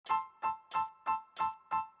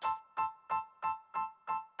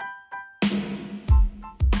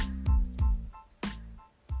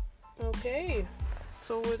Okay,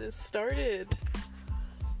 so it is started.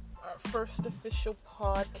 Our first official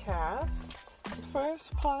podcast.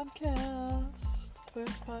 First podcast.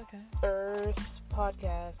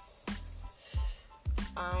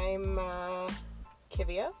 I'm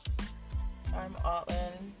Kivia. I'm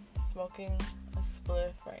Otlin, smoking a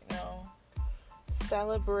spliff right now.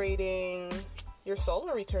 Celebrating your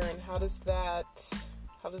solar return. How does that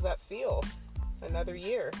feel? Another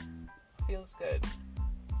year. Feels good.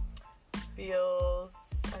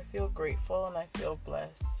 I feel grateful and I feel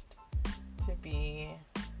blessed to be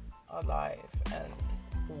alive and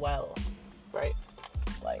well. Right.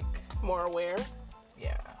 Like, more aware.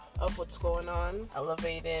 Yeah. Of what's going on.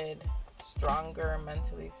 Elevated, stronger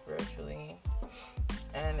mentally, spiritually.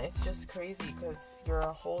 And it's just crazy because you're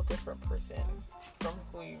a whole different person from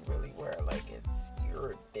who you really were. Like,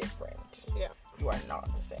 you're different. Yeah. You are not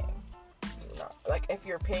the same. You're not. Like, if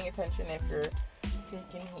you're paying attention, if you're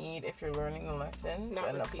taking heed, if you're learning the lessons Not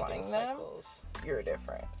and applying them, cycles. you're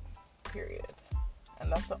different. Period. And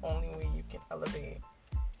that's the only way you can elevate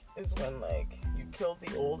is when, like, you kill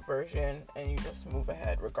the old version and you just move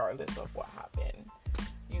ahead regardless of what happened.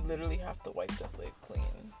 You literally have to wipe the slate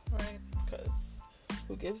clean. Right. Because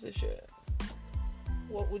who gives a shit?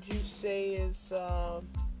 What would you say is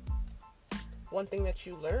one thing that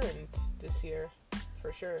you learned this year,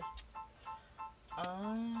 for sure?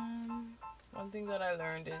 One thing that I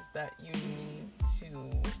learned is that you need to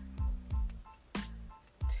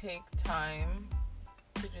take time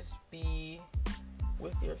to just be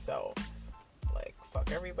with yourself. Like,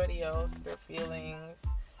 fuck everybody else, their feelings,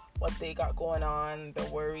 what they got going on, the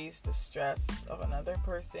worries, the stress of another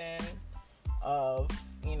person,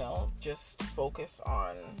 just focus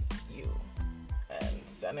on you and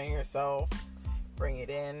center yourself, bring it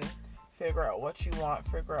in, figure out what you want,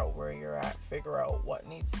 figure out where you're at, figure out what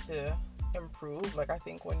needs to improve. Like, I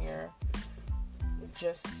think when you're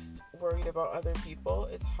just worried about other people,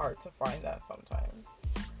 it's hard to find that sometimes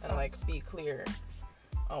and be clear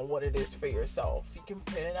on what it is for yourself. You can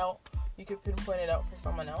pinpoint it out for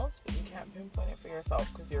someone else, but you can't pinpoint it for yourself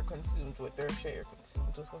because you're consumed with their shit, you're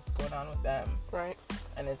consumed with what's going on with them. Right.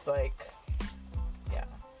 And it's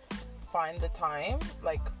find the time.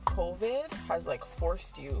 Like, COVID has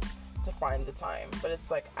forced you to find the time, but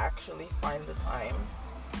it's actually find the time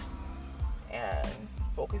and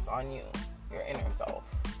focus on you, your inner self,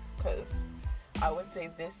 because I would say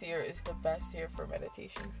this year is the best year for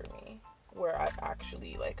meditation for me, where I've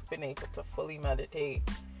actually been able to fully meditate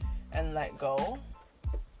and let go,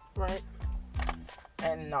 right,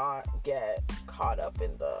 and not get caught up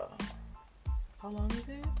in the how long is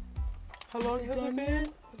it? How long has it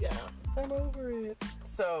been? Yeah, I'm over it.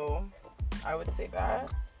 So I would say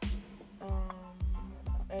that.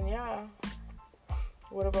 And yeah.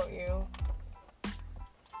 What about you?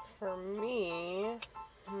 For me,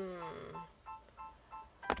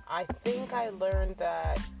 I think I learned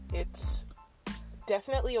that it's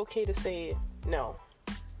definitely okay to say no.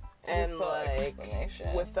 And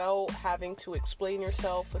without having to explain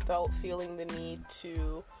yourself, without feeling the need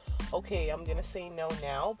to, okay, I'm gonna say no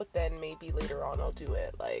now, but then maybe later on I'll do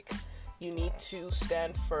it. You need to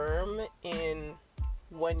stand firm in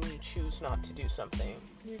when you choose not to do something.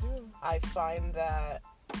 You do. I find that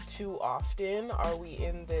too often are we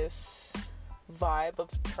in this vibe of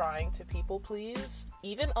trying to people please,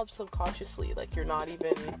 even subconsciously. You're not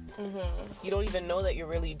even, you don't even know that you're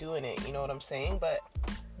really doing it, you know what I'm saying? But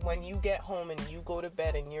when you get home and you go to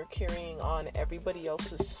bed and you're carrying on everybody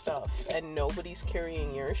else's stuff and nobody's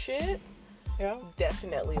carrying your shit,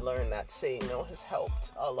 definitely learn that saying no has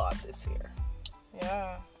helped a lot this year.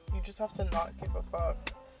 Yeah, you just have to not give a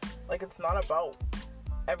fuck. It's not about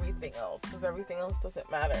everything else, because everything else doesn't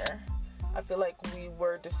matter. I feel like we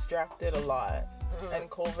were distracted a lot,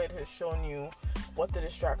 and COVID has shown you what the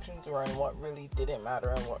distractions were and what really didn't matter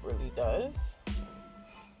and what really does.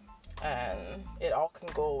 And it all can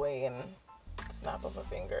go away in a snap of a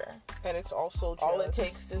finger. And it's also just, all it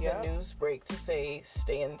takes is a news break to say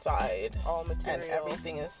stay inside. All material. And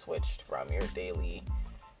everything is switched from your daily,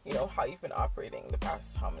 how you've been operating the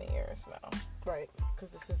past how many years now. Right.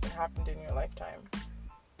 Because this hasn't happened in your lifetime.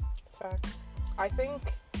 Facts. I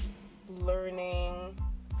think learning,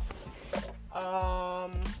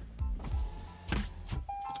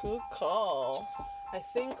 good call. I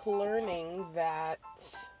think learning that,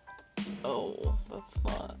 that's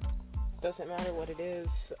not, doesn't matter what it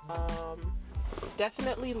is,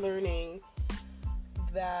 definitely learning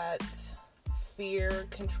that fear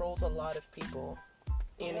controls a lot of people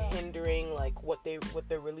in hindering what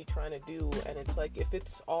they're really trying to do. And it's if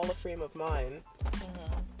it's all a frame of mind,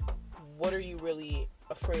 what are you really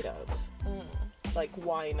afraid of? like,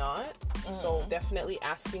 why not? So definitely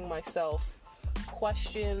asking myself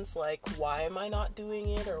questions like, why am I not doing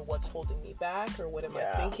it, or what's holding me back, or what am I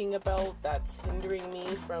thinking about that's hindering me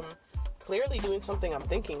from clearly doing something I'm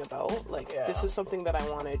thinking about. Like, this is something that I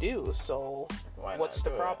want to do, so what's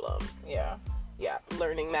the problem? Yeah,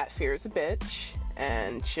 learning that fear is a bitch,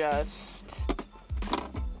 and just,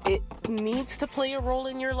 it needs to play a role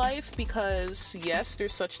in your life, because yes,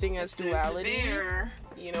 there's such thing as duality.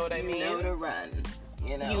 You know what I mean? You know to run.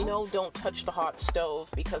 You know, don't touch the hot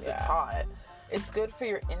stove because it's hot. It's good for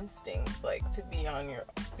your instincts, like, to be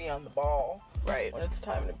on the ball. Right. When it's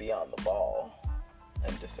time to be on the ball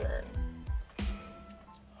and discern.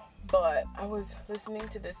 But I was listening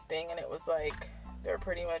to this thing, and it was like, they're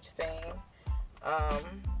pretty much saying,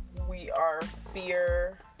 we are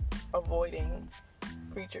fear avoiding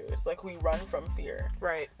creatures. Like, we run from fear.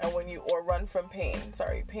 Right. And or run from pain.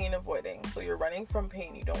 Sorry, pain avoiding. So you're running from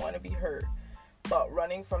pain. You don't want to be hurt. But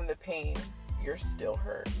running from the pain, you're still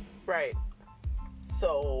hurt. Right.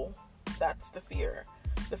 So that's the fear.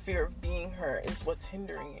 The fear of being hurt is what's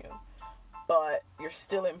hindering you. But you're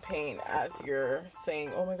still in pain as you're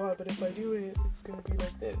saying, oh my God, but if I do it, it's going to be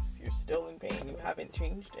like this. You're still in pain. You haven't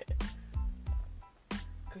changed it.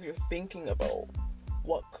 Because you're thinking about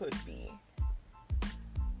what could be.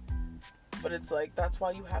 But it's like, that's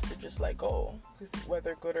why you have to just let go. Because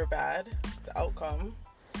whether good or bad, the outcome,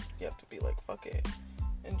 you have to be like, fuck it.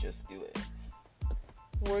 And just do it.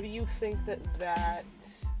 Where do you think that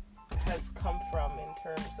has come from in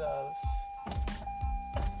terms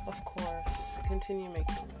of course, continue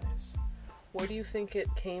making noise. Where do you think it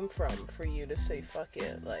came from for you to say fuck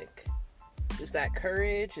it? Like, is that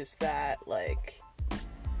courage? Is that, like,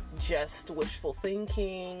 just wishful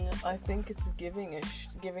thinking? I think it's giving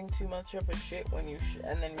too much of a shit when you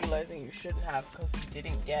and then realizing you shouldn't have, because you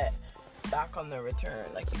didn't get back on the return.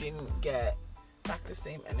 Like, you didn't get back the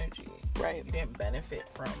same energy. Right. You didn't benefit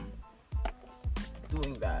from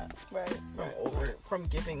doing that. Right. From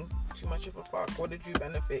giving too much of a fuck. What did you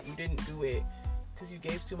benefit? You didn't do it because you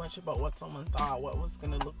gave too much about what someone thought, what was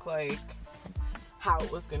gonna look like, how it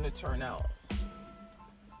was gonna turn out.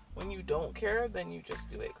 When you don't care, then you just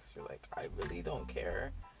do it because you're like, I really don't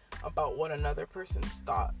care about what another person's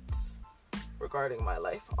thoughts regarding my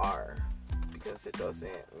life are, because it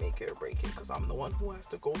doesn't make it or break it, because I'm the one who has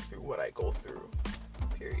to go through what I go through,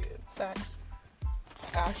 period. Facts.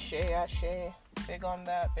 Ashe. Big on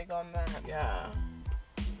that. Yeah.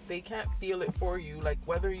 They can't feel it for you. Like,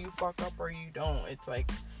 whether you fuck up or you don't, it's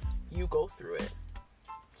like, you go through it.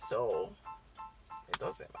 So, it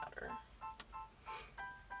doesn't matter.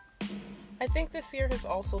 I think this year has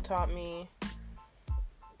also taught me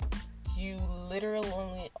you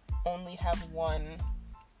literally only have one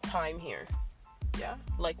time here. Yeah.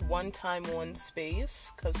 Like, one time, one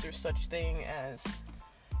space, because there's such thing as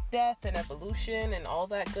death and evolution and all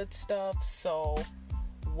that good stuff. So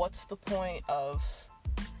what's the point of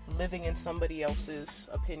living in somebody else's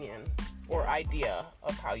opinion or idea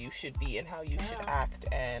of how you should be and how you should act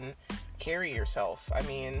and carry yourself? I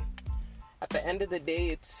mean, at the end of the day,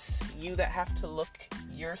 it's you that have to look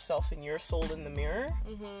yourself and your soul in the mirror.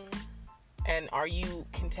 And are you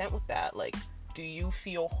content with that? Like, do you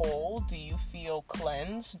feel whole? Do you feel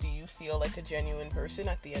cleansed? Do you feel like a genuine person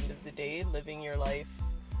at the end of the day, living your life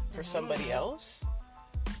for somebody else?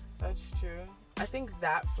 That's true. I think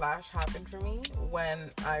that flash happened for me when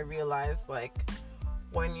I realized, like,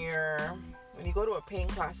 when you go to a pain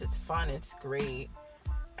class, it's fun, it's great,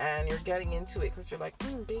 and you're getting into it because you're like,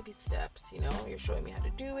 baby steps, you know, you're showing me how to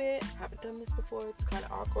do it. I haven't done this before. It's kind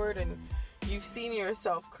of awkward, and you've seen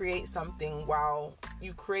yourself create something while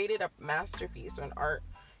you created a masterpiece or an art.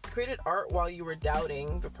 You created art while you were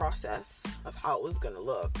doubting the process of how it was going to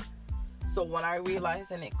look. So when I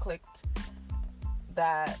realized and it clicked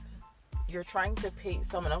that you're trying to paint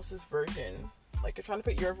someone else's version, like you're trying to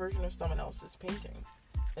put your version of someone else's painting,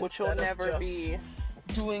 which will never be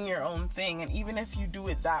doing your own thing. And even if you do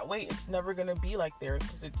it that way, it's never going to be like theirs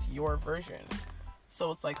because it's your version.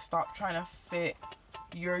 So it's like, stop trying to fit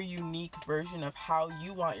your unique version of how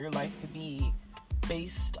you want your life to be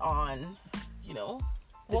based on, you know,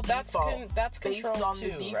 well, that's control based on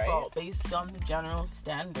too, the default, right? Based on the general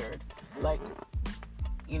standard. Like,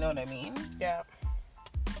 you know what I mean? Yeah.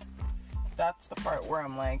 That's the part where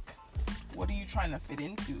I'm like, what are you trying to fit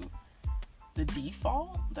into? The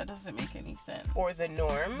default? That doesn't make any sense. Or the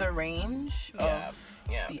norm? The range of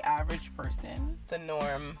the average person. The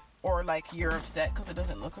norm. Or like you're upset because it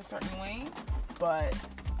doesn't look a certain way, but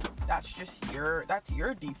that's your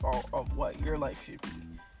default of what your life should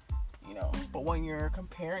be, you know. But when you're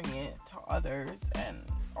comparing it to others and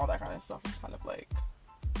all that kind of stuff, it's kind of like,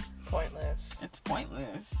 Pointless. It's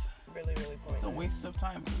pointless. Really, really pointless. It's a waste of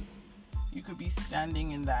time, because you could be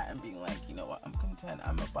standing in that and being like, you know what, I'm content,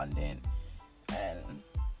 I'm abundant, and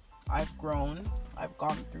I've grown, I've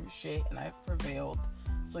gone through shit, and I've prevailed.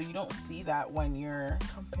 So you don't see that when you're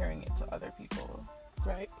comparing it to other people.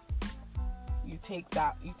 Right. You take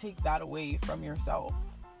that away from yourself.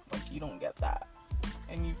 Like, you don't get that.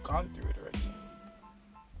 And you've gone through it already.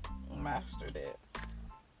 Mastered it.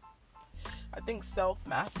 I think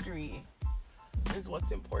self-mastery is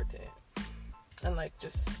what's important. And like,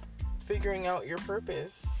 just figuring out your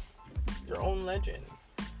purpose, your own legend.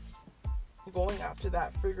 Going after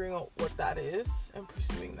that, figuring out what that is, and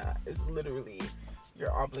pursuing that is literally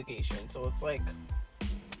your obligation. So it's like,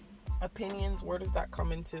 opinions, where does that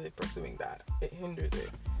come into pursuing that? It hinders it.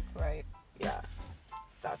 Right. Yeah.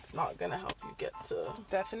 That's not gonna help you get to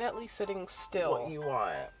Definitely sitting still. what you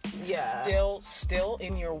want. Yeah. Still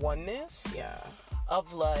in your oneness. Yeah.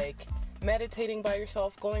 Of like meditating by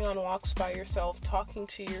yourself, going on walks by yourself, talking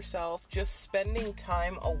to yourself, just spending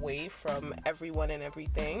time away from everyone and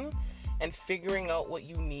everything, and figuring out what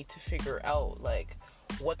you need to figure out. Like,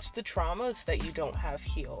 what's the traumas that you don't have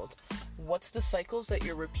healed? What's the cycles that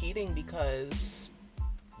you're repeating because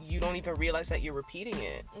you don't even realize that you're repeating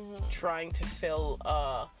it? Trying to fill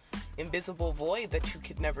a invisible void that you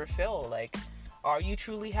could never fill. Like, are you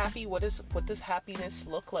truly happy? What does happiness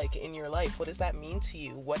look like in your life? What does that mean to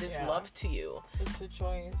you? What is love to you? It's a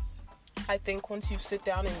choice. I think once you sit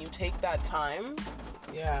down and you take that time,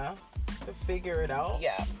 to figure it out.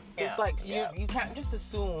 It's like you can't just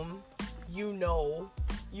assume,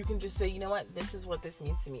 you can just say, you know what, this is what this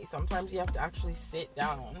means to me. Sometimes you have to actually sit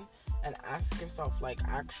down and ask yourself, like,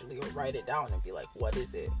 actually, or write it down and be like, what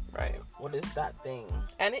is it? Right. What is that thing?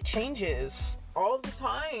 And it changes all the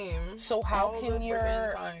time. So how can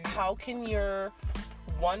your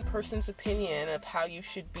one person's opinion of how you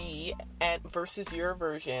should be and versus your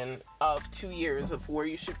version of 2 years of where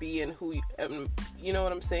you should be and who you know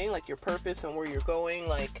what I'm saying? Like, your purpose and where you're going,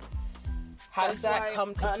 like, how does that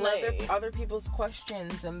come to play? Other people's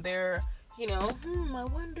questions, and they're, I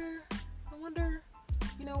wonder,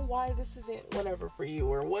 why this isn't whatever for you,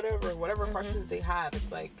 or whatever questions they have.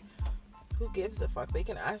 It's like, who gives a fuck? They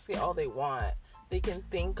can ask it all they want. They can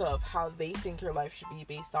think of how they think your life should be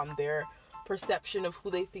based on their perception of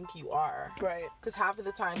who they think you are. Right. Because half of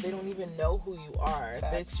the time, they don't even know who you are.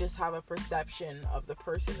 They just have a perception of the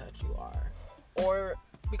person that you are. Or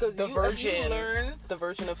because the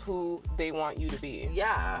version of who they want you to be.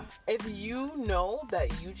 Yeah. If you know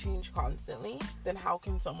that you change constantly, then how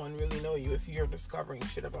can someone really know you if you're discovering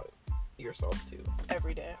shit about yourself too?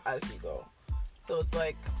 Every day. As you go. So it's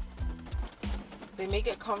like, they make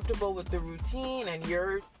it comfortable with the routine and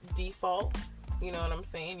your default, you know what I'm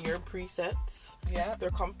saying? Your presets. Yeah. They're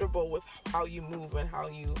comfortable with how you move and how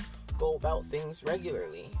you go about things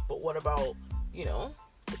regularly. But what about,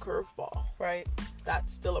 the curveball? Right.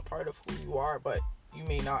 That's still a part of who you are, but you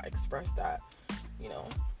may not express that,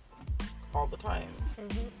 all the time.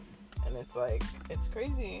 Mm-hmm. And it's like, it's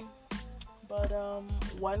crazy. But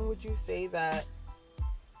when would you say that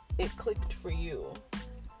it clicked for you?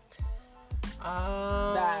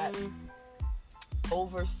 That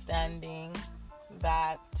overstanding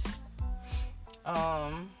that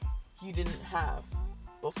you didn't have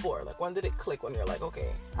before. Like, when did it click? When you're like, okay,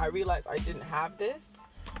 I realized I didn't have this,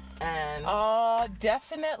 and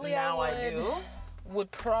definitely now I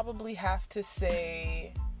would probably have to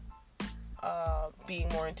say being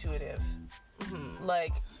more intuitive. Mm-hmm.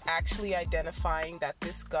 Like, actually identifying that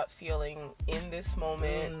this gut feeling in this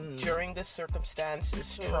moment during this circumstance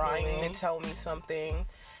is trying to tell me something,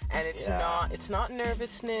 and it's not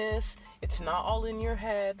nervousness, it's not all in your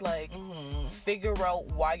head. Like, figure out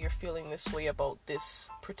why you're feeling this way about this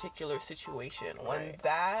particular situation. When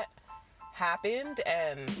that happened,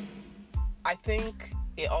 and I think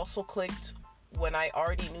it also clicked when I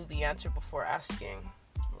already knew the answer before asking.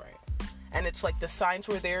 And it's like the signs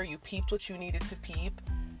were there, you peeped what you needed to peep.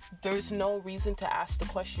 There's no reason to ask the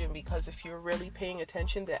question, because if you're really paying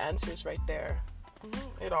attention, the answer's right there.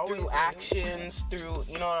 It always through actions, through,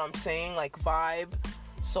 you know what I'm saying, like vibe.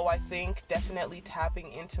 So I think definitely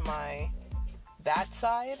tapping into that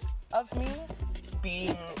side of me,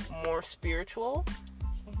 being more spiritual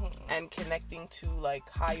and connecting to like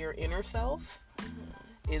higher inner self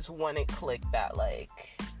is when it clicked that,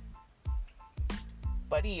 like,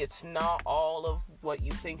 buddy, it's not all of what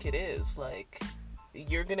you think it is. Like,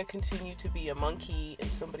 you're gonna continue to be a monkey in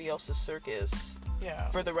somebody else's circus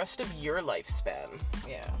for the rest of your lifespan.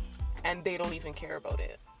 And they don't even care about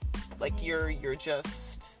it. Like, you're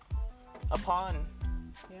just a pawn.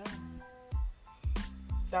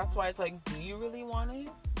 That's why it's like, do you really want it?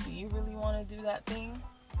 Do do you really want to do that thing?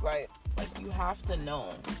 Right. Like, you have to know,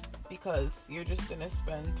 because you're just gonna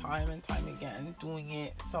spend time and time again doing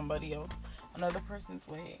it somebody else, another person's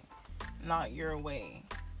way, not your way.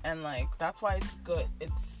 And like, that's why it's good.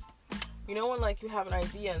 It's, you know, when like you have an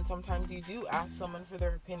idea and sometimes you do ask someone for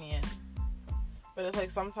their opinion, but it's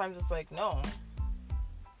like sometimes it's like, no,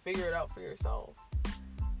 figure it out for yourself.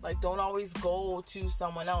 Like, don't always go to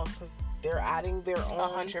someone else, because they're adding their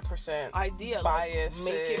own 100% idea, biases,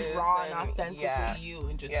 like, make it raw and authentically yeah. you,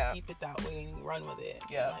 and just keep it that way and run with it.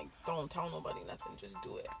 Yeah. And, like, don't tell nobody nothing, just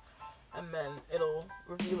do it, and then it'll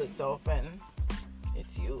reveal itself, and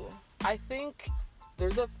it's you. I think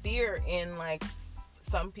There's a fear in, like,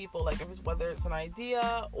 some people, like, if it's, whether it's an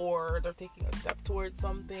idea or they're taking a step towards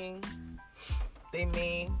something, they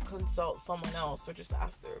may consult someone else or just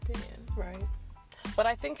ask their opinion. right. But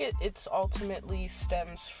I think it's ultimately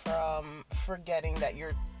stems from forgetting that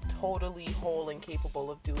you're totally whole and capable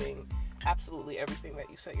of doing absolutely everything that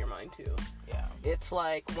you set your mind to. Yeah. It's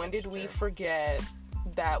like, when did we forget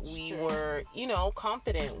that we were, you know,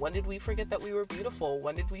 confident? When did we forget that we were beautiful?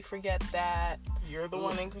 When did we forget that You're the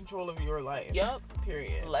one in control of your life. Yep.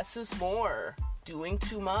 Period. Less is more? Doing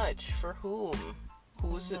too much for whom?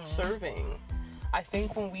 Who's it serving? I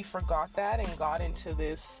think when we forgot that and got into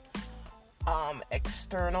this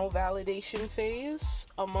external validation phase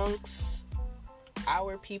amongst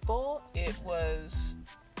our people, it was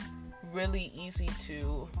really easy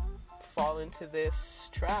to fall into this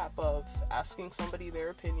trap of asking somebody their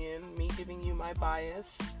opinion, me giving you my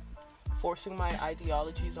bias, forcing my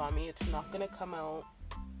ideologies on me. It's not going to come out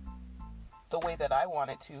the way that I want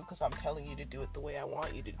it to, because I'm telling you to do it the way I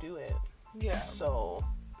want you to do it. Yeah. So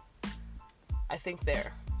I think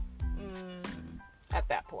there, at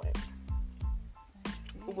that point,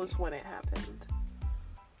 was when it happened.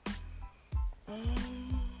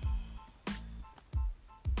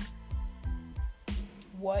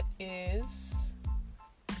 What is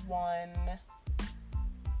one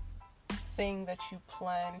thing that you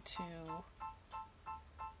plan to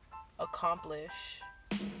accomplish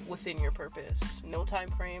within your purpose? No time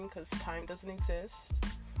frame, because time doesn't exist.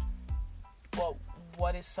 Well,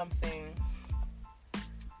 what is something?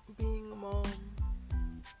 Being a mom.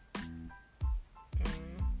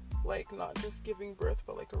 Like, not just giving birth,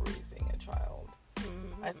 but like raising a child.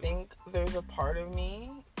 I think there's a part of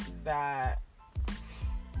me that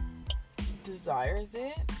desires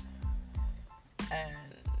it,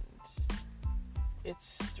 and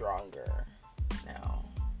it's stronger now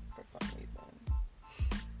for some reason.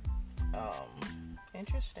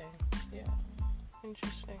 Interesting. Yeah.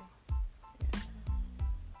 Interesting.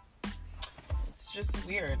 It's just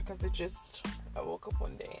weird, because I woke up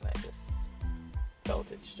one day and I just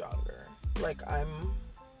felt it stronger. Like, I'm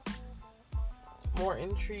more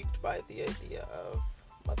intrigued by the idea of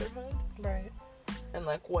motherhood. Right. And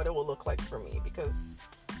like what it will look like for me, because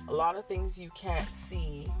a lot of things you can't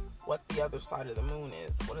see what the other side of the moon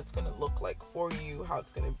is, what it's going to look like for you, how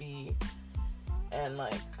it's going to be. And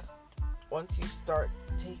like, once you start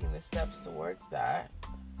taking the steps towards that,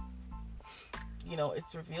 you know,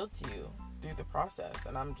 it's revealed to you through the process.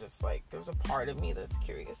 And I'm just like, there's a part of me that's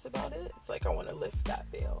curious about it. It's like, I want to lift that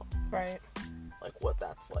veil. Right. Like, what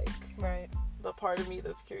that's like. Right. The part of me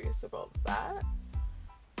that's curious about that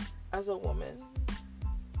as a woman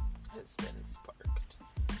has been sparked.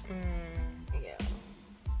 Yeah.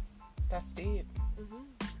 That's deep.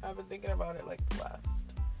 I've been thinking about it like the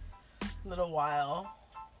last little while.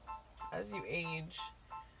 As you age,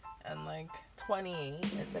 and like 28,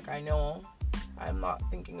 it's like, I know I'm not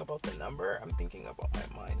thinking about the number, I'm thinking about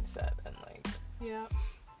my mindset, and like, Yeah.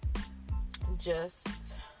 just,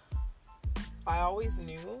 I always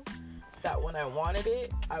knew that when I wanted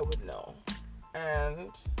it, I would know. And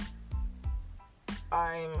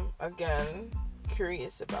I'm, again,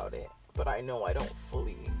 curious about it, but I know I don't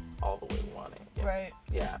fully all the way want it yet. Right.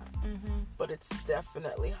 Yeah. But it's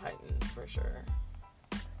definitely heightened for sure.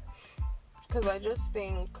 Because I just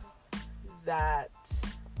think that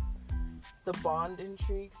the bond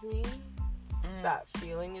intrigues me. That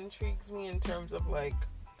feeling intrigues me, in terms of like,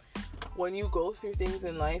 when you go through things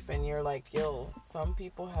in life and you're like, yo, some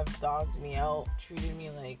people have dogged me out, treated me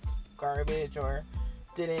like garbage, or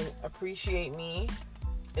didn't appreciate me.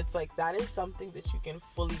 It's like, that is something that you can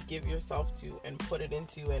fully give yourself to and put it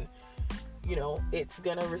into, and you know, it's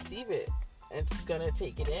gonna receive it. It's gonna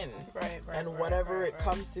take it in. Right. And whatever it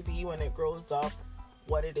comes to be when it grows up,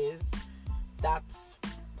 what it is, that's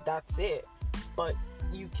it. But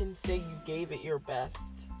you can say you gave it your best.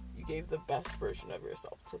 You gave the best version of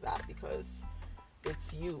yourself to that, because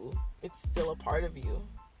it's you. It's still a part of you.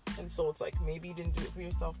 And so it's like, maybe you didn't do it for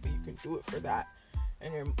yourself, but you can do it for that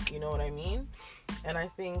and you know what I mean? And I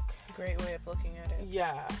think Great way of looking at it.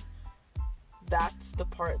 yeah, that's the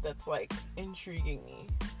part that's like intriguing me,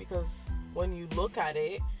 because when you look at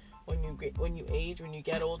it, when you age, when you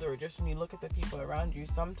get older, or just when you look at the people around you,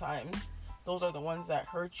 sometimes those are the ones that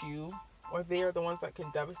hurt you, or they are the ones that can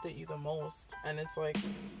devastate you the most. And it's like,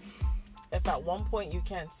 if at one point you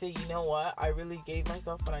can't say, you know what, I really gave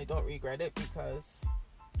myself and I don't regret it, because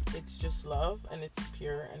it's just love and it's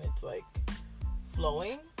pure and it's like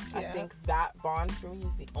flowing. Yeah. I think that bond for me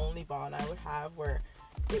is the only bond I would have where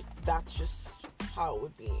that's just how it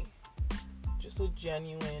would be. Just a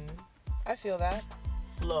genuine I feel that.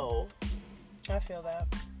 flow. I feel that.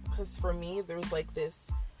 Because for me, there's like this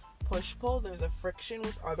push-pull. There's a friction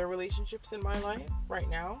with other relationships in my life right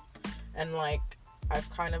now. And like, I've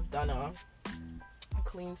kind of done a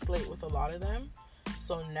clean slate with a lot of them.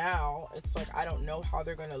 So now it's like, I don't know how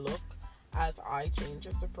they're going to look as I change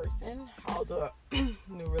as a person, how the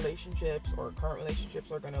new relationships or current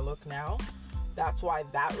relationships are going to look now. That's why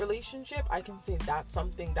that relationship, I can say that's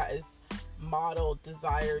something that is modeled,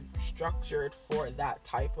 desired, structured for that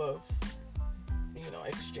type of,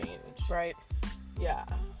 exchange. Right. Yeah.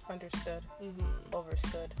 Understood. Mm-hmm.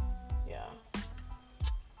 Overstood. Yeah.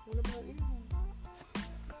 What about you?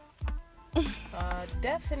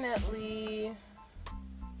 Definitely,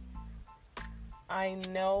 I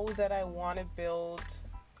know that I want to build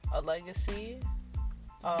a legacy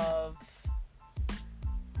of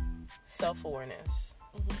self-awareness.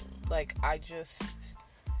 Mm-hmm. Like, I just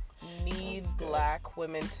need Black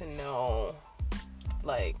women to know,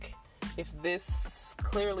 like, if this,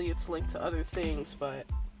 clearly it's linked to other things, but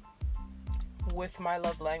with my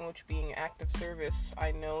love language being act of service,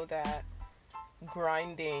 I know that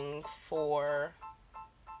grinding for,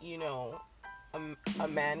 a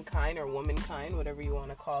mankind or womankind, whatever you want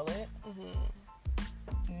to call it,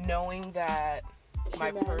 knowing that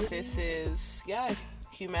my purpose is,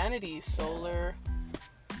 humanity, solar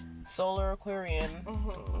Aquarian.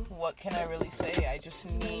 What can I really say? I just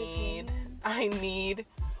need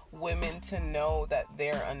women to know that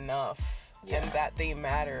they're enough, and that they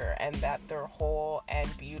matter, and that they're whole and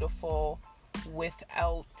beautiful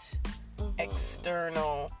without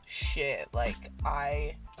external shit. Like,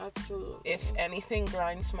 Absolutely. if anything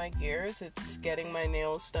grinds my gears, it's getting my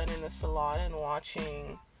nails done in a salon and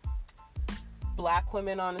watching Black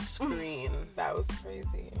women on a screen that was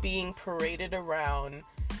crazy, being paraded around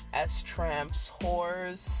as tramps,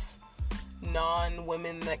 whores,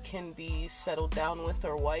 non-women that can be settled down with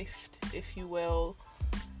or wifed, if you will,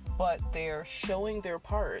 but they're showing their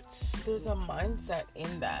parts. There's a mindset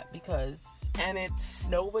in that, because it's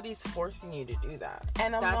nobody's forcing you to do that,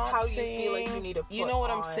 and I'm that's not how saying, you feel like you need to put you know what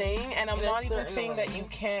on I'm saying, and I'm not even saying way. that you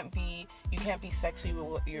can't be sexy with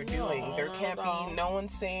what you're doing. There can't be, no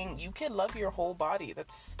one's saying you can love your whole body.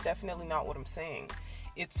 That's definitely not what I'm saying.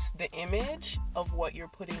 It's the image of what you're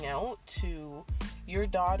putting out to your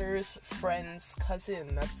daughter's friend's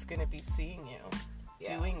cousin that's gonna be seeing you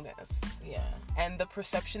doing this. Yeah. And the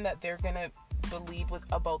perception that they're gonna believe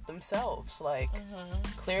about themselves. Like,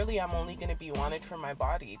 clearly I'm only gonna be wanted for my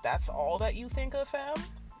body. That's all that you think of, fam?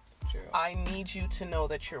 True. I need you to know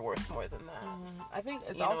that you're worth more than that. I think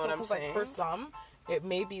it's You know also what I'm like, saying? for some, it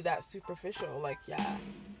may be that superficial, like,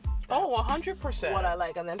 Oh, 100%. what I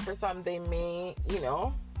like, and then for some, they may,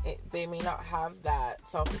 they may not have that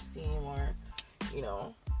self-esteem or,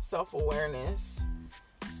 self-awareness,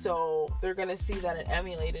 so they're gonna see that and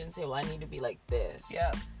emulate it and say, well, I need to be like this.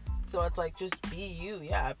 Yeah. So it's like, just be you.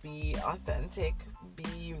 Be authentic, be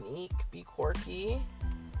unique, be quirky,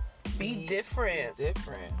 Be different.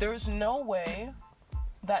 There's no way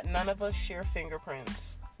that none of us share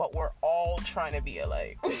fingerprints, but we're all trying to be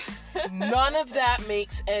alike. None of that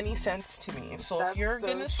makes any sense to me. So That's if you're so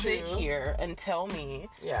gonna sit true. here and tell me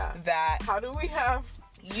Yeah. that, How do we have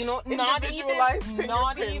not individualized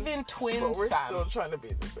even but twins, we're fam. still trying to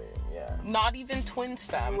be the same? Yeah. Not even twins,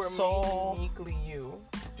 fam. We're So uniquely you.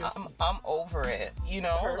 Just I'm over it.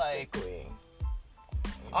 Like, perfectly.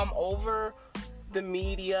 I'm over the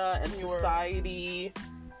media and You were- society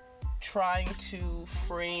trying to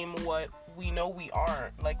frame what we know we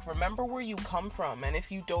aren't. Like, remember where you come from, and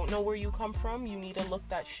if you don't know where you come from, you need to look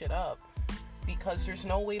that shit up, because there's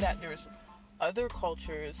no way that there's other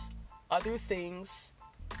cultures, other things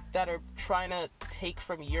that are trying to take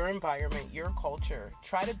from your environment, your culture,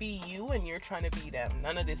 try to be you, and you're trying to be them.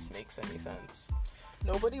 None of this makes any sense.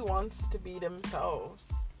 Nobody wants to be themselves.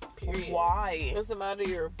 Period. Why? It doesn't matter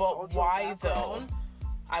your But cultural why though? background.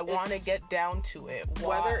 I want to It's- get down to it.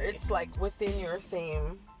 Why? Whether it's like within your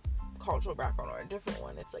same cultural background or a different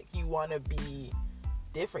one, it's like you want to be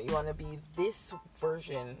different. You want to be this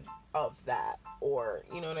version of that, or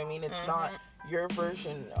you know what I mean? It's not your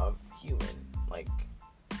version of human, like,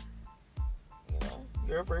 you know,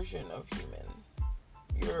 your version of human,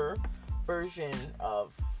 your version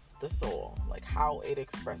of the soul, like how it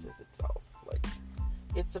expresses itself. Like,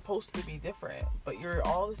 it's supposed to be different, but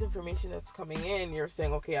all this information that's coming in, you're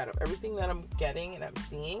saying, okay, out of everything that I'm getting and I'm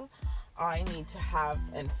seeing, I need to have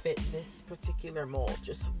and fit this particular mold,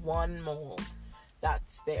 just one mold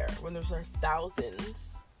that's there, when there's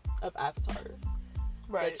thousands of avatars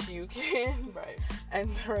that you can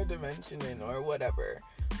enter a dimension in, or whatever.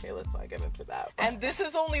 Okay, let's not get into that. And this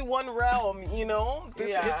is only one realm, you know?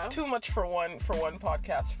 It's too much for one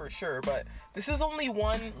podcast for sure, but this is only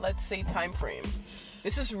one, let's say, time frame.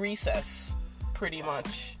 This is recess, pretty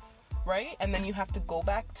much, right? And then you have to go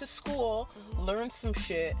back to school, learn some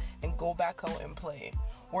shit, and go back out and play.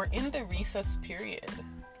 We're in the recess period.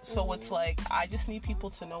 So it's like, I just need people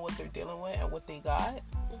to know what they're dealing with and what they got.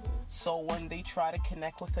 So when they try to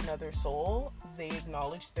connect with another soul, they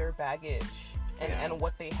acknowledge their baggage and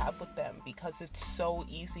what they have with them, because it's so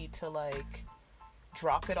easy to like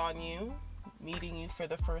drop it on you. Meeting you for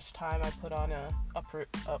the first time, I put on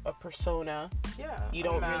a persona. Yeah. You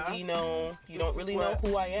don't really know. You don't really know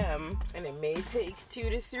who I am. And it may take 2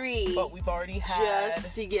 to 3. But we've already had,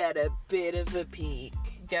 just to get a bit of a peek.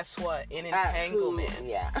 Guess what? An entanglement.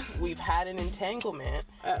 We've had an entanglement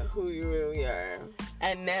at who you really are.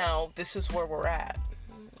 And now this is where we're at.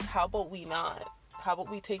 How about we not? How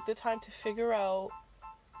about we take the time to figure out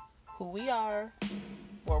who we are,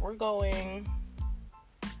 where we're going.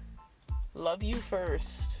 Love you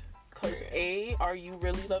first. Because are you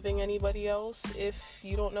really loving anybody else if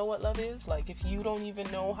you don't know what love is? Like, if you don't even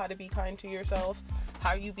know how to be kind to yourself,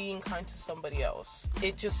 how are you being kind to somebody else?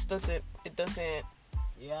 It just doesn't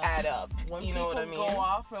add up. When you know what I mean? Go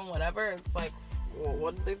off and whatever, it's like, well,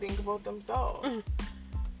 what do they think about themselves?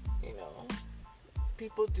 You know,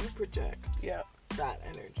 people do project that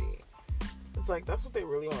energy. It's like, that's what they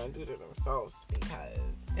really want to do to themselves, because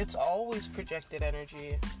it's always projected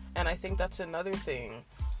energy. And I think that's another thing.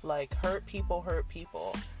 Like, hurt people.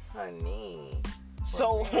 Honey.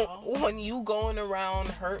 So when you going around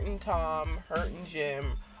hurting Tom, hurting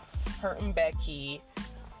Jim, hurting Becky,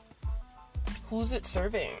 who's it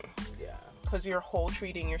serving? Yeah. Because you're whole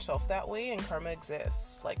treating yourself that way, and karma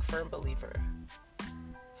exists. Like, firm believer,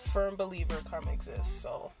 karma exists.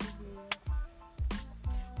 So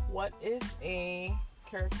what is a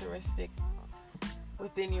characteristic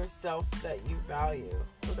within yourself that you value,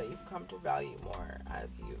 or that you've come to value more as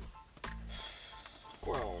you've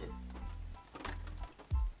grown,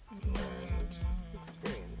 learned,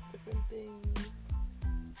 experienced different things?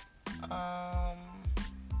 I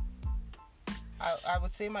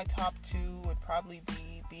would say my top 2 would probably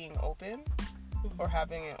be being open, or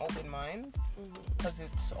having an open mind, because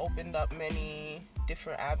it's opened up many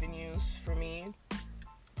different avenues for me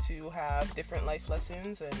to have different life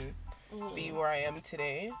lessons and be where I am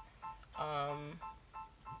today.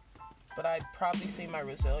 But I'd probably say my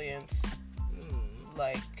resilience,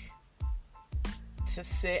 like, to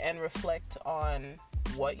sit and reflect on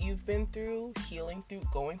what you've been through, healing through,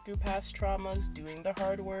 going through past traumas, doing the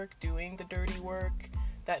hard work, doing the dirty work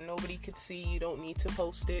that nobody could see. You don't need to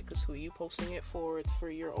post it, because who are you posting it for? It's for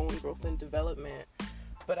your own growth and development.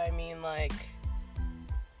 But I mean, like,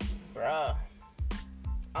 bruh,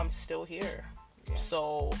 I'm still here. Yeah.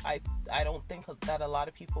 So I don't think that a lot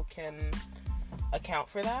of people can account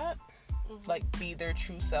for that. Like, be their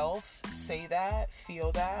true self, say that,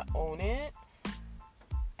 feel that, own it,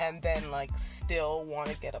 and then, like, still want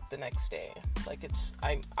to get up the next day. Like,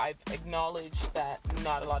 I've acknowledged that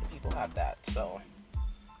not a lot of people have that, so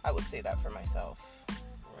I would say that for myself.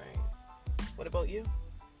 Right. What about you?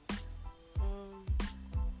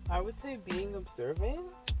 I would say being observant.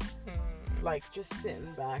 Like, just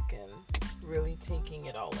sitting back and really taking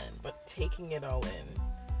it all in. But taking it all in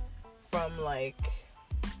from, like,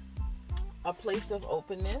 a place of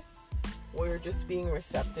openness, where you're just being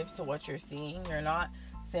receptive to what you're seeing. You're not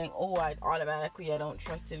saying, oh, I don't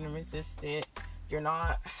trust it and resist it. You're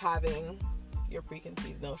not having your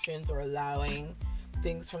preconceived notions, or allowing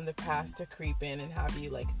things from the past to creep in and have you,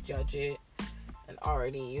 like, judge it. And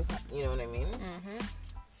already, you know what I mean?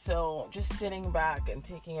 So just sitting back and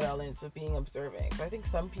taking it all in, so being observing. So I think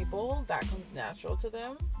some people, that comes natural to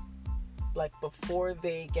them. Like, before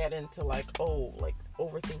they get into, like,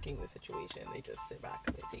 overthinking the situation, they just sit back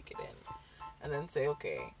and they take it in. And then say,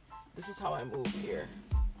 okay, this is how I move here.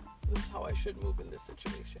 This is how I should move in this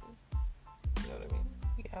situation. You know what I mean?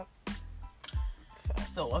 Yep.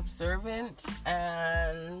 So observant,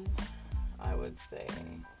 and I would say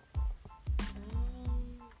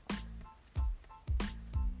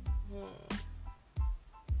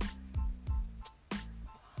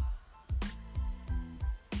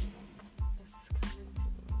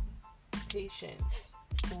patient.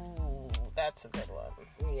 Ooh, that's a good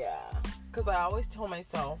one. Yeah. Because I always tell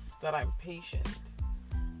myself that I'm patient.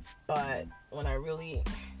 But when I really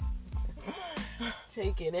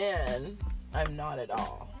take it in, I'm not at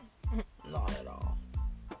all. Not at all.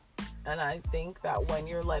 And I think that when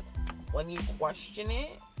you're like, when you question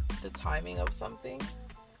it, the timing of something,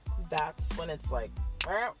 that's when it's like,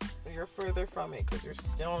 you're further from it because you're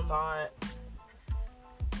still not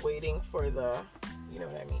waiting for the, you know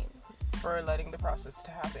what I mean? For letting the process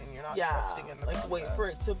to happen. You're not trusting in the process. Like, wait for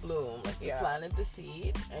it to bloom. Like, you planted the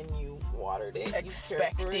seed and you watered it.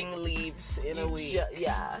 Expecting leaves in a week.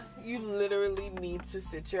 You literally need to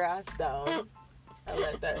sit your ass down and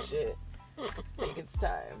let that shit take its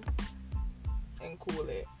time and cool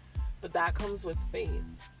it. But that comes with faith.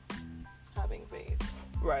 Having faith.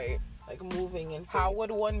 Right. Like, moving in faith. How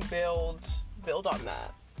would one build on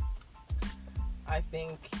that? I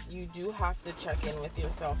think you do have to check in with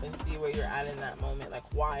yourself and see where you're at in that moment. Like,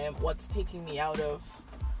 what's taking me out of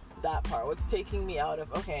that part? What's taking me out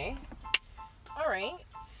of, okay, all right,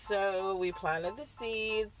 so we planted the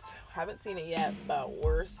seeds, haven't seen it yet, but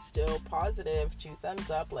we're still positive, 2 thumbs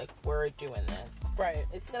up, like, we're doing this. Right.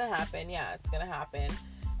 It's gonna happen, it's gonna happen.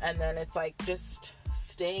 And then it's like just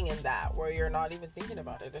staying in that where you're not even thinking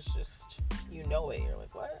about it. It's just, you know it. You're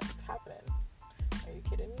like, what's happening? Are you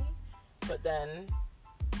kidding me? But then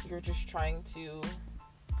you're just trying to,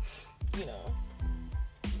 you know,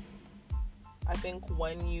 I think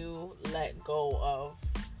when you let go of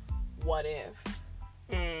what if.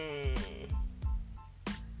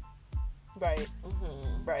 Right.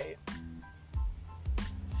 Right.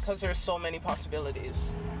 Because there's so many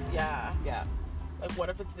possibilities. Yeah. Like, what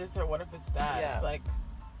if it's this or what if it's that? Yeah. It's like,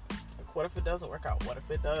 what if it doesn't work out? What if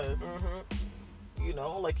it does? You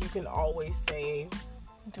know, like, you can always say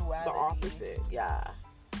duality. The opposite. Yeah.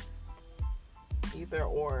 Either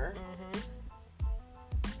or.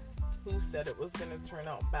 Who said it was going to turn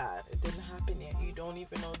out bad? It didn't happen yet. You don't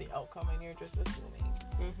even know the outcome and you're just assuming.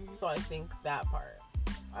 So I think that part,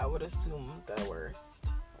 I would assume the worst.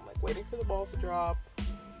 I'm like, waiting for the ball to drop.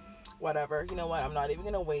 Whatever. You know what? I'm not even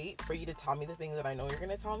going to wait for you to tell me the things that I know you're going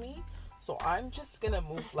to tell me. So I'm just going to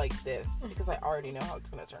move like this because I already know how it's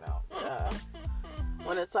going to turn out.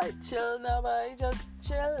 When it's like, chill now, boy, just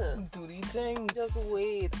chill. Do these things. Just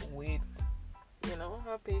wait. You know,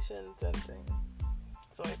 have patience and things.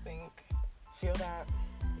 So I think, feel that.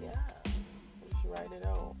 Yeah, just write it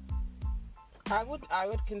out. I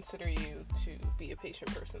would consider you to be a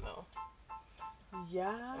patient person, though.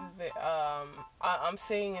 Yeah. I'm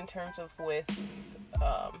saying in terms of with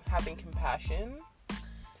having compassion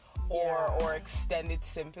or extended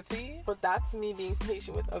sympathy. But that's me being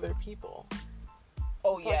patient with other people.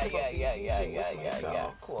 Oh, yeah. Cool.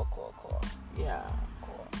 Yeah.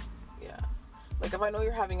 Cool. Yeah. Like, if I know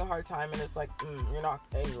you're having a hard time and it's like, you're not,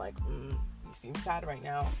 and like, you seem sad right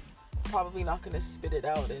now, probably not going to spit it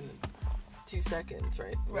out in 2 seconds,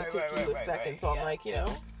 right? It'll take you a second. So I'm like, you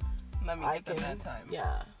know, let me give them that time.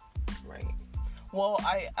 Yeah. Right. Well,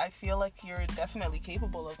 I feel like you're definitely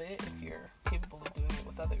capable of it if you're capable of doing it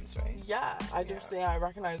with others, right? Yeah. I just say I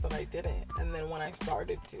recognize that I didn't. And then when I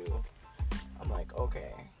started to, I'm like,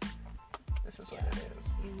 okay, this is what it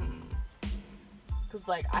is. Because,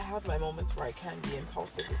 like, I have my moments where I can be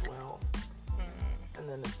impulsive as well. And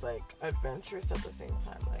then it's, like, adventurous at the same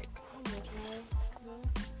time. Like, oh my God, you know?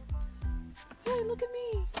 Hey, look at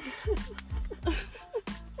me.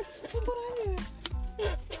 Look what I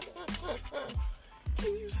did.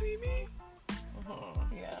 Can you see me?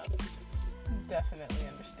 Yeah. Definitely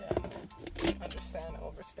understand,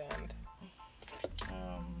 overstand.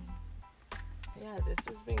 Yeah, this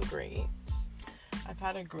has been great. I've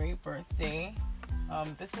had a great birthday.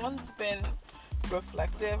 This one's been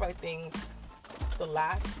reflective. I think the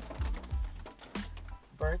last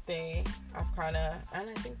birthday and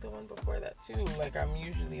I think the one before that too, like, I'm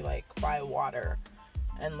usually like by water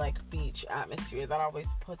and like beach atmosphere. That always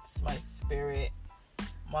puts my spirit,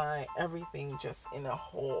 my everything just in a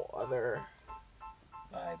whole other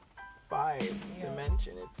vibe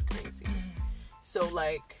dimension. It's crazy. So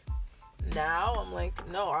like now I'm like,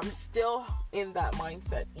 no, I'm still in that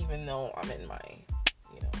mindset even though I'm in my,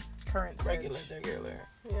 you know, current regular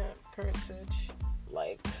current sitch,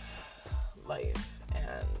 like, life.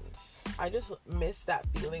 And I just miss that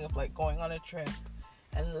feeling of like going on a trip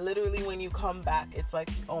and literally when you come back it's like,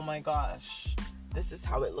 oh my gosh, this is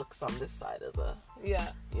how it looks on this side of the,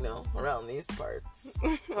 you know, around these parts.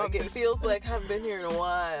 Like, it feels like I've been here in a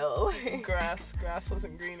while. grass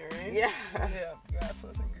wasn't greener, right? Yeah, grass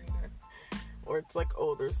wasn't greener. Or it's like,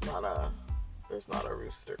 oh, there's not a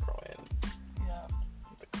rooster crowing. Yeah,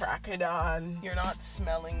 The crack it on. You're not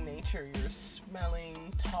smelling nature, you're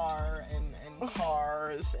smelling tar and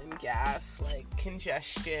cars and gas, like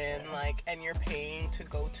congestion, like, and you're paying to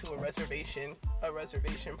go to a reservation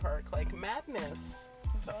park, like madness.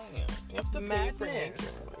 I'm telling you, you have to pay for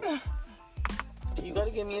nature. You gotta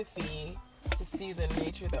give me a fee to see the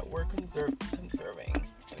nature that we're conserving,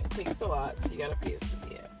 and it takes a lot, so you gotta pay us to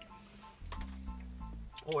see it.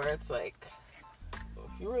 Where it's like,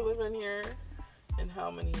 if you were living here and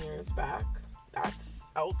how many years back, that's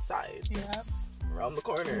outside. Yeah. Around the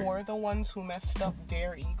corner. We're the ones who messed up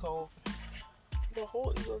their eco. The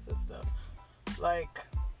whole ecosystem. Like,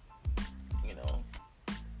 you know,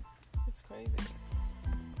 it's crazy.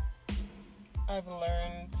 I've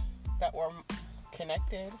learned that we're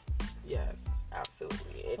connected. Yes,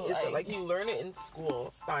 absolutely. It is like you learn it in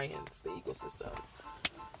school, science, the ecosystem.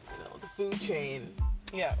 You know, the food chain.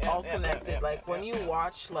 All connected. When you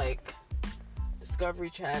watch like Discovery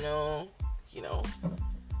Channel, you know,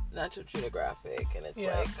 National Geographic, and it's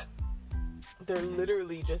like they're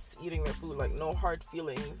literally just eating their food, like no hard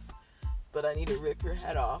feelings, but I need to rip your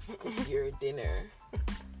head off because you're dinner.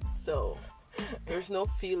 So there's no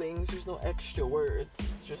feelings, there's no extra words,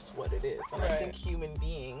 it's just what it is. And I think human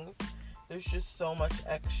beings, there's just so much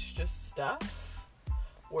extra stuff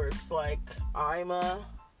where it's like,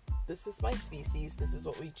 this is my species, this is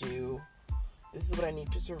what we do, this is what I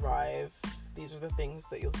need to survive, these are the things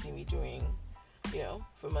that you'll see me doing, you know,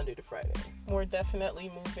 from Monday to Friday. We're definitely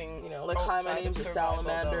moving, you know, like, hi, my name's a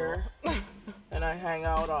salamander, and I hang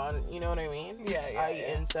out on, you know what I mean? I eat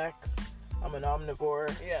insects, I'm an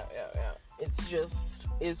omnivore. It's just,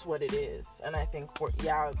 is what it is. And I think,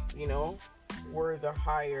 you know, we're the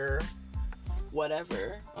higher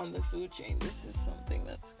whatever on the food chain. This is something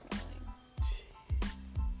that's crawling. Jeez.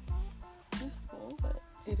 It's cool, but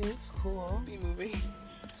it is cool. Be moving.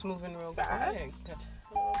 It's moving real fast. quick.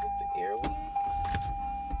 Oh, it's an earwig.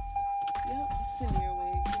 Yep, it's an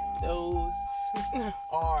earwig. Those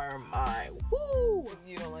are my woo.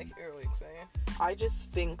 You don't like earwigs, eh? I just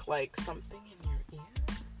think like something in your ear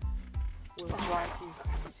will drive you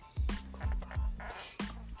crazy.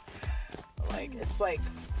 Like it's like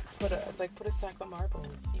put a stack of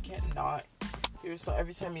marbles. You can't not. So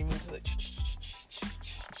every time you move, like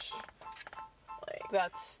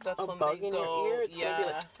that's a when bug they in go, your ear. It's gonna be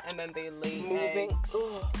like and then they lay moving, eggs,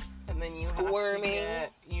 and then you squirming.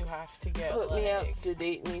 have to get put like, me out,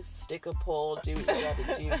 sedate me, stick a pole, do what you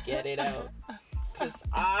gotta do, get it out. 'Cause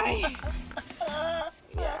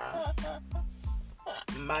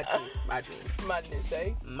madness,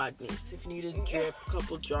 eh? Madness. If you need a drip,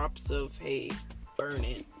 couple drops of, hey, burn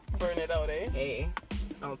it out, eh? Hey,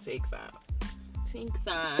 I'll take that. You'll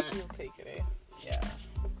take it, eh? Yeah.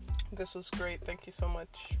 This was great. Thank you so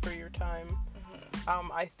much for your time.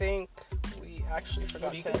 I think we actually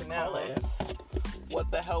forgot to announce what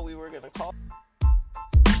the hell we were gonna call.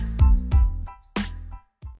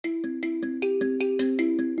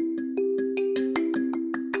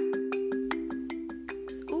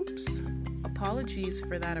 Oops. Apologies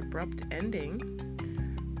for that abrupt ending.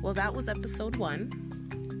 Well, that was episode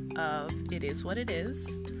 1 of It Is What It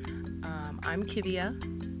Is. I'm Kivia.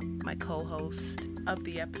 My co-host of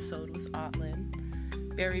the episode was Otlin.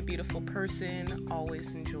 Very beautiful person.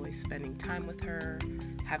 Always enjoy spending time with her,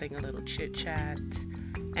 having a little chit chat,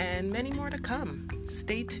 and many more to come.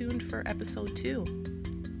 Stay tuned for episode 2.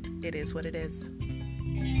 It is what it is.